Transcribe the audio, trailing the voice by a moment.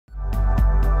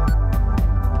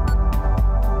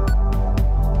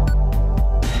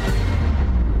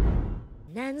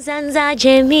Zanza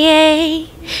jemie,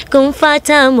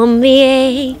 kumfata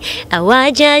mwambie,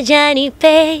 awaja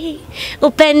janipe,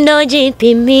 upendo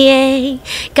jipimie,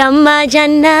 kama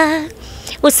jana,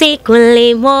 usiku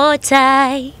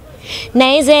limotai,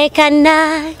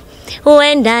 naezekana,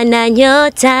 uenda na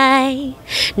nyotai,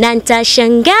 na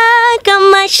nitashangaa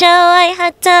kama shawai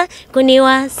hata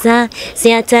kuniwaza,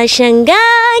 si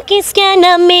atashangaa kisikia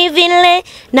nami vile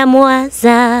na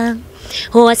muwaza.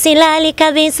 Huwa silali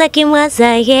kabisa kimwaza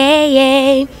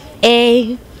yeye,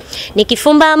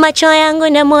 nikifumba macho yangu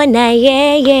na muona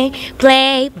yeye,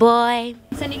 playboy.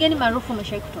 Msanii gani maarufu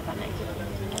umeshawahi kutoka naye?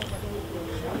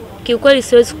 Kiukweli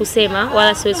siwezi kusema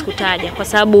wala siwezi kutaja kwa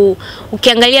sababu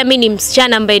ukiangalia mimi ni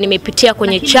msichana ambaye nimepitia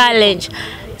kwenye challenge,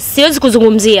 siwezi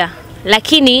kuzungumzia,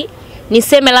 lakini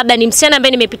niseme labda ni msichana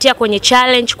ambaye nimepitia kwenye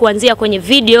challenge kuanzia kwenye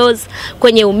videos,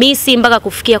 kwenye umisi mpaka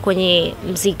kufikia kwenye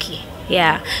muziki.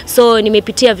 Yeah. So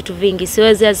nimepitia vitu vingi.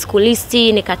 Siwezi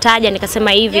azikulisti nikataja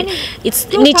nikasema hivi. Yani,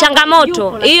 ni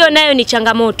changamoto. Hiyo nayo ni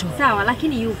changamoto. Sawa,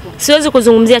 lakini yupo. Siwezi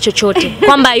kuzungumzia chochote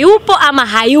kwamba yupo ama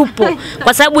hayupo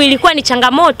kwa sababu ilikuwa ni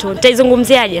changamoto.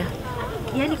 Nitaizungumziaje?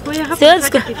 Yani kwa hiyo hapo siwezi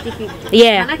 50-50.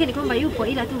 Yeah. Maana ni kwamba yupo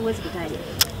ila tu huwezi kutaja.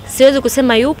 Siwezi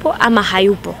kusema yupo ama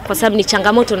hayupo kwa sababu ni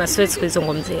changamoto na siwezi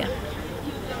kuizungumzia.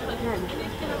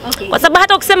 Okay. Kwa sababu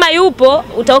hata ukisema yupo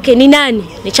utaoke ni nani?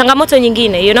 Ni changamoto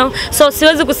nyingine, you know? So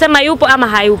siwezi kusema yupo ama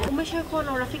hayupo. Umeshawahi kuwa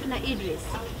na urafiki na Idris?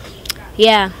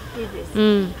 Yeah. Idris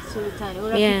Sultan.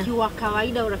 Urafiki wa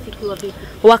kawaida, urafiki wa vipi?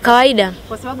 Wa kawaida.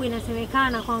 Kwa sababu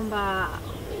inasemekana kwamba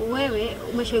wewe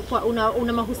umeshawahi kuwa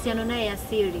una mahusiano naye ya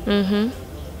siri.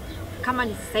 Kama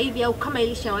ni sasa hivi au kama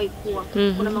ilishawahi kuwa,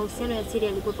 kuna mahusiano ya siri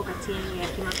yalikuwepo kati yenu ya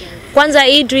kimapenzi? Kwanza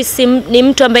Idris ni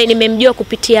mtu ambaye nimemjua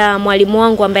kupitia mwalimu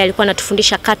wangu ambaye alikuwa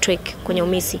anatufundisha catwalk kwenye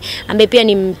umisi, ambaye pia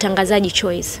ni mtangazaji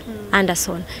Choice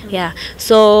Anderson. Yeah.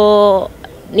 So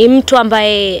ni mtu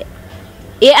ambaye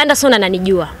Anderson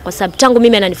ananijua kwa sababu tangu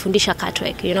mimi ananifundisha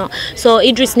catwalk, you know. So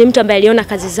Idris ni mtu ambaye aliona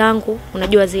kazi zangu,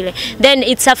 unajua zile. Then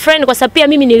it's a friend kwa sababu pia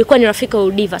mimi nilikuwa ni rafiki wa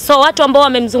Udiva. So watu ambao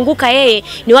wamemzunguka yeye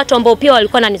ni watu ambao pia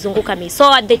walikuwa wananizunguka mimi.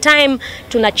 So at the time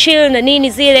tuna chill na nini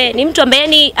zile, ni mtu ambaye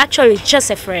ni actually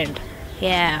just a friend.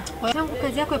 Yeah. Tangu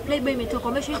kazi yako ya Playboy imetoka,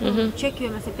 umeshawahi check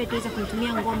ya Masepetu tuweza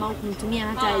kumtumia ngoma au kumtumia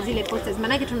hata zile posters?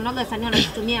 Maana yake tunaona wasanii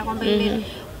wanatumia kwamba ile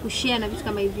kushare na vitu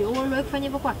kama hivyo. Wewe uliwahi kufanya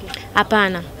hivyo kwake?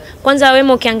 Hapana. Kwanza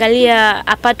wewe ukiangalia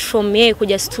apart from yeye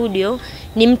kuja studio,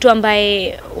 ni mtu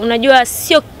ambaye unajua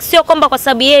sio kwamba kwa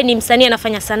sababu yeye ni msanii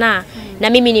anafanya sanaa na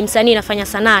mimi ni msanii nafanya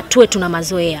sanaa tuwe tuna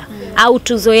mazoea au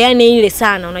tuzoeane ile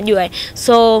sana, unajua.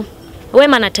 So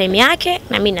Wema na time yake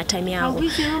na mimi na time yangu.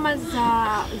 Hauhisi rumors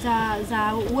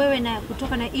za wewe na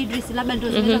kutoka na Idris labda ndio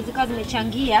zikawa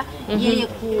zimechangia yeye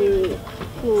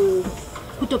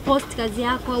kutopost kazi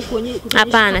yako au kuonyesha?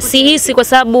 Hapana, sihisi kwa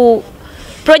sababu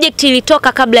project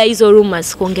ilitoka kabla ya hizo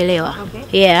rumors kuongelewa.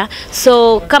 Okay. Yeah.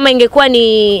 So kama ingekuwa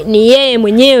ni yeye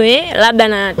mwenyewe labda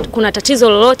na kuna tatizo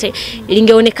lolote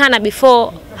lingeonekana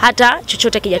before hata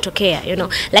chochote kijatokea, you know.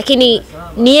 Lakini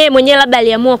ni yeye mwenyewe labda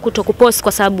aliamua kutokupost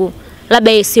kwa sababu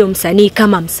labda yeye sio msanii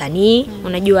kama msanii,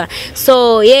 unajua.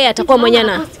 So yeye atakuwa mwenyewe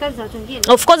na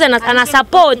of course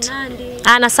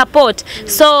ana support.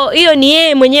 So hiyo ni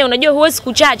yeye mwenyewe, unajua huwezi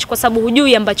kujudge kwa sababu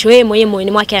hujui ambacho yeye mwenyewe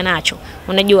moyoni mwake anacho,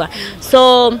 unajua.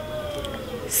 So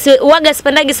waga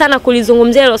sipendagi sana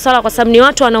kulizungumzia hilo swala kwa sababu ni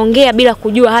watu wanaongea bila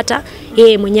kujua hata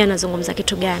yeye mwenyewe anazungumza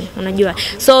kitu gani, unajua.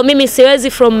 So mimi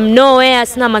siwezi from nowhere,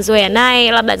 sina mazoea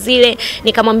naye labda zile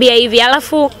nikamwambia hivi.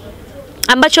 Alafu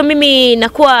ambacho mimi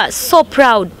nakuwa so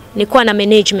proud ni kuwa na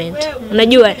management,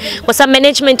 unajua. Kwa sababu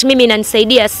management mimi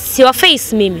inanisaidia, siwa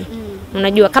face mimi,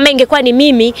 unajua. Kama ingekuwa ni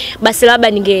mimi basi labda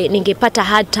ningepata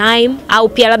hard time au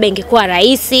pia labda ingekuwa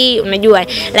rahisi, unajua.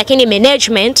 Lakini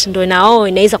management ndio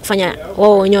inaweza kufanya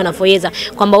wao wenyewe wanavyoweza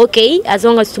kwamba okay, as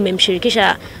long as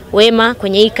tumemshirikisha Wema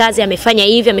kwenye hii kazi, amefanya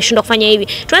hivi, ameshindwa kufanya hivi,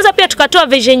 tunaweza pia tukatoa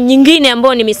vision nyingine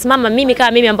ambayo nimesimama mimi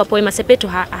kama mimi ambapo Wema Sepetu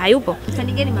hayupo.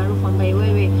 Msanii gani maarufu ambaye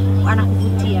wewe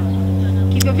anakuvutia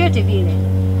kivyo vyote vile?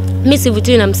 Mimi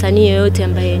sivutiwi na msanii yoyote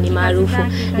ambaye ni maarufu,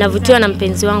 navutiwa na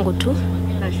mpenzi wangu tu.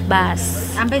 Bas.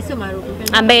 Ambaye sio maarufu.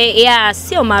 Ambaye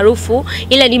sio maarufu,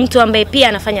 ila ni mtu ambaye pia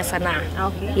anafanya sanaa.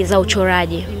 Okay. Za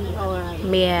uchoraji.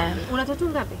 Alright. Yeah. Una tattoo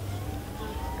ngapi?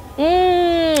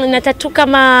 Na tattoo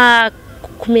kama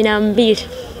 12.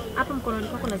 Hapa mkononi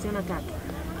kwako unaziona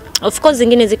 3. Of course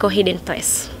zingine ziko hidden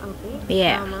place. Okay.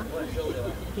 Yeah.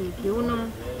 Kiuno.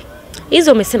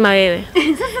 Hizo umesema wewe.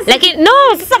 Lakini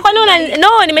sasa kwa nini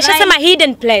nimeshasema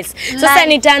hidden place. Sasa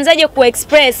nitaanzaje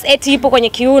kuexpress eti ipo kwenye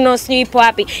kiuno, sio ipo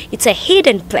wapi? It's a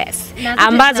hidden place.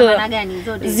 Ambazo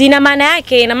zina maana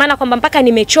yake, ina maana kwamba mpaka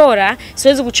nimechora,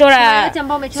 siwezi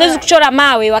kuchora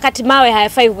mawe wakati mawe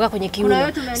hayafai kukaa kwenye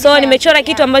kiuno. So nimechora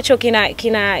kitu ambacho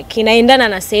kinaendana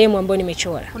na sehemu ambayo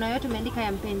nimechora. Kuna yote umeandika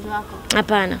ya mpenzi wako?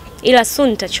 Hapana. Ila soon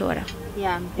nitachora.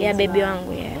 Ya baby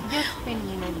wangu,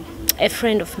 a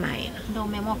friend of mine. Ndio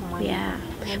umeamua kumwambia.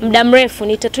 Muda mrefu,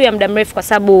 ni tattoo ya muda mrefu kwa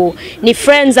sababu ni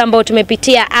friends ambao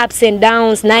tumepitia ups and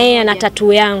downs, na yeye ana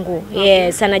tattoo yangu.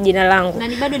 Yes, ana jina langu. Na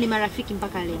ni bado ni marafiki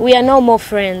mpaka leo. We are no more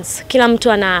friends. Kila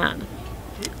mtu ana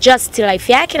just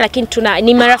life yake, lakini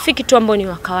ni marafiki tu ambao ni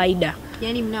wa kawaida.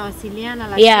 Yaani mnawasiliana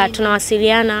lakini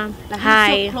tunawasiliana.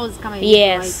 Hi. So close kama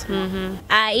yes.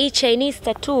 Hii Chinese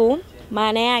tattoo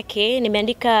maana yake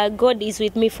nimeandika God is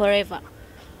with me forever.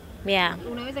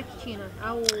 Unaweza Kichina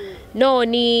au no,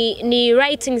 ni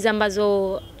writings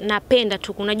ambazo napenda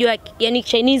tu. Unajua yani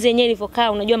Chinese yenyewe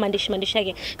ilivyokaa, unajua maandishi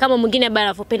yake. Kama mwingine bado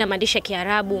anapenda maandishi ya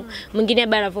Kiarabu, mwingine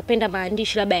bado anapenda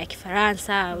maandishi labda ya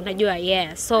Kifaransa, unajua.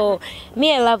 So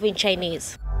me I love in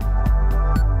Chinese.